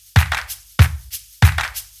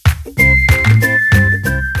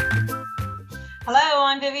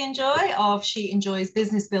enjoy of She Enjoys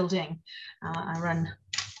Business Building. I run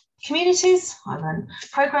communities, I run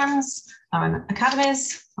programs, I run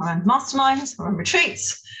academies, I run masterminds, I run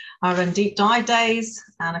retreats, I run deep dive days,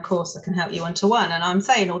 and of course I can help you one-to-one. And I'm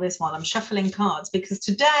saying all this while I'm shuffling cards, because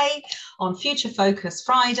today on Future Focus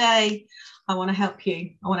Friday, I want to help you.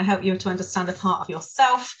 I want to help you to understand a part of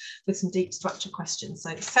yourself with some deep structure questions.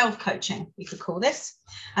 So self-coaching, you could call this.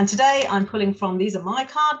 And today I'm pulling from, these are my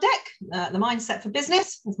card deck, the Mindset for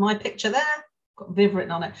Business. There's my picture there. I've got Viv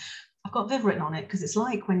written on it. I've got Viv written on it because it's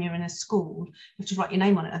like when you're in a school, you have to write your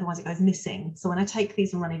name on it, otherwise it goes missing. So when I take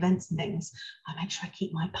these and run events and things, I make sure I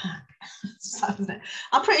keep my pack. Sad, isn't it?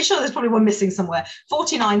 I'm pretty sure there's probably one missing somewhere.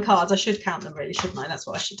 49 cards. I should count them really, shouldn't I? That's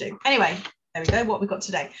what I should do. Anyway, there we go. What we've got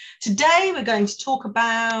today. Today we're going to talk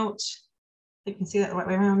about, you can see that the right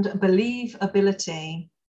way around, BelieveAbility.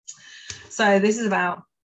 So this is about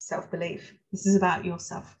self-belief. This is about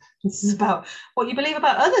yourself. This is about what you believe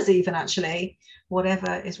about others, even, actually,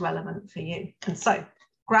 whatever is relevant for you. And so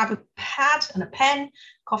grab a pad and a pen,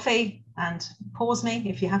 coffee, and pause me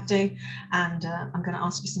if you have to. And I'm going to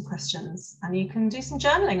ask you some questions, and you can do some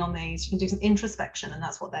journaling on these. You can do some introspection, and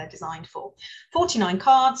that's what they're designed for. 49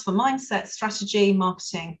 cards for mindset, strategy,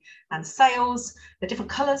 marketing, and sales. They're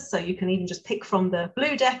different colors, so you can even just pick from the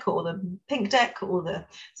blue deck or the pink deck, or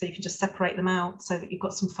so you can just separate them out so that you've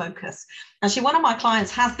got some focus. Actually, one of my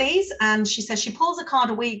clients has these, and she says she pulls a card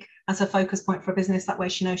a week as her focus point for a business. That way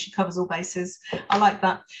she knows she covers all bases. I like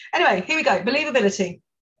that. Anyway, here we go. BelieveAbility.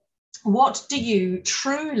 What do you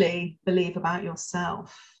truly believe about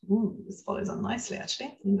yourself? Ooh, this follows on nicely,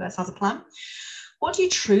 actually. The universe has a plan. What do you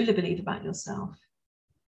truly believe about yourself?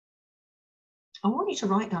 I want you to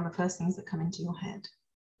write down the first things that come into your head.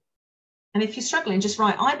 And if you're struggling, just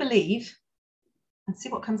write, I believe, and see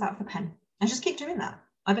what comes out of the pen. And just keep doing that.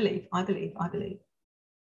 I believe, I believe, I believe.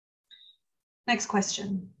 Next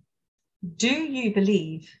question. Do you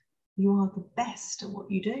believe you are the best at what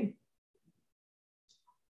you do?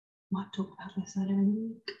 Might talk about this earlier in the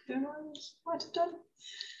week. Who knows? Might have done.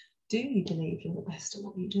 Do you believe you're the best at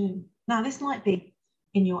what you do? Now, this might be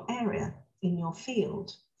in your area, in your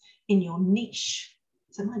field, in your niche.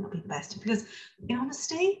 So it might not be the best, because in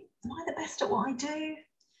honesty, am I the best at what I do?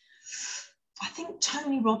 I think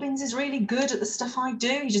Tony Robbins is really good at the stuff I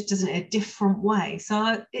do. He just does it in a different way.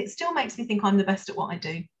 So it still makes me think I'm the best at what I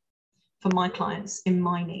do for my clients in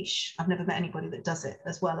my niche. I've never met anybody that does it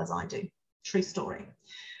as well as I do. True story.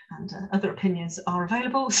 And other opinions are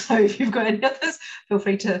available. So if you've got any others, feel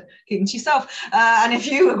free to keep them to yourself. And if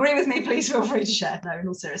you agree with me, please feel free to share. No, in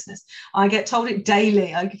all seriousness, I get told it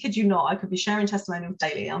daily. I kid you not. I could be sharing testimonials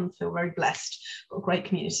daily. I feel very blessed. Got a great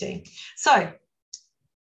community. So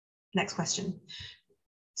next question.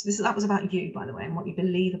 So that was about you, by the way, and what you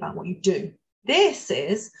believe about what you do. This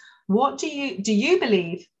is, what do you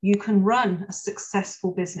believe you can run a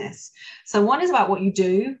successful business? So one is about what you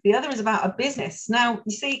do, the other is about a business. Now,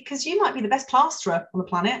 you see, because you might be the best plasterer on the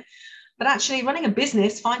planet, but actually running a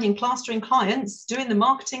business, finding plastering clients, doing the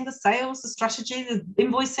marketing, the sales, the strategy, the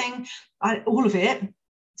invoicing, all of it,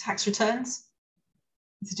 tax returns,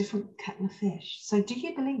 it's a different kettle of fish. So do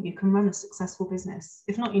you believe you can run a successful business?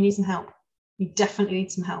 If not, you need some help. You definitely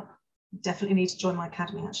need some help. You definitely need to join my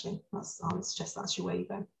academy, actually. I would suggest that's your way you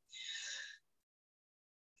go.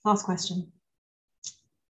 Last question.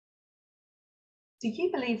 Do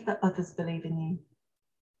you believe that others believe in you?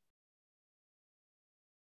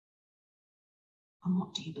 And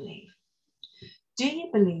what do you believe? Do you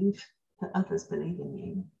believe that others believe in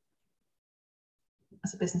you?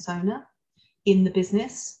 As a business owner, in the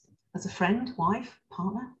business, as a friend, wife,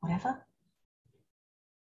 partner, whatever.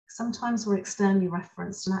 Sometimes we're externally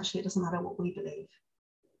referenced, and actually it doesn't matter what we believe.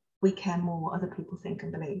 We care more what other people think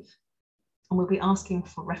and believe. And we'll be asking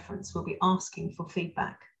for reference. We'll be asking for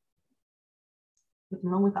feedback. Nothing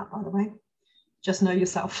wrong with that, by the way. Just know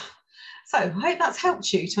yourself. So I hope that's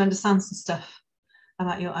helped you to understand some stuff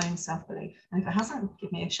about your own self-belief. And if it hasn't,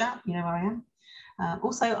 give me a shout. You know where I am.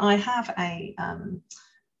 Also, I have a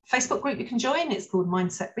Facebook group you can join. It's called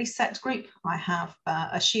Mindset Reset Group. I have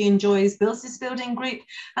a She Enjoys Business Building group.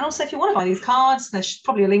 And also, if you want to buy these cards, there's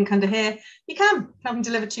probably a link under here. You can have them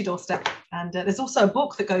delivered to your doorstep. And there's also a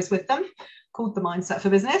book that goes with them called The Mindset for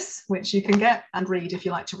Business, which you can get and read if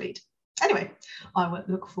you like to read. Anyway, I will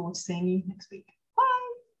look forward to seeing you next week.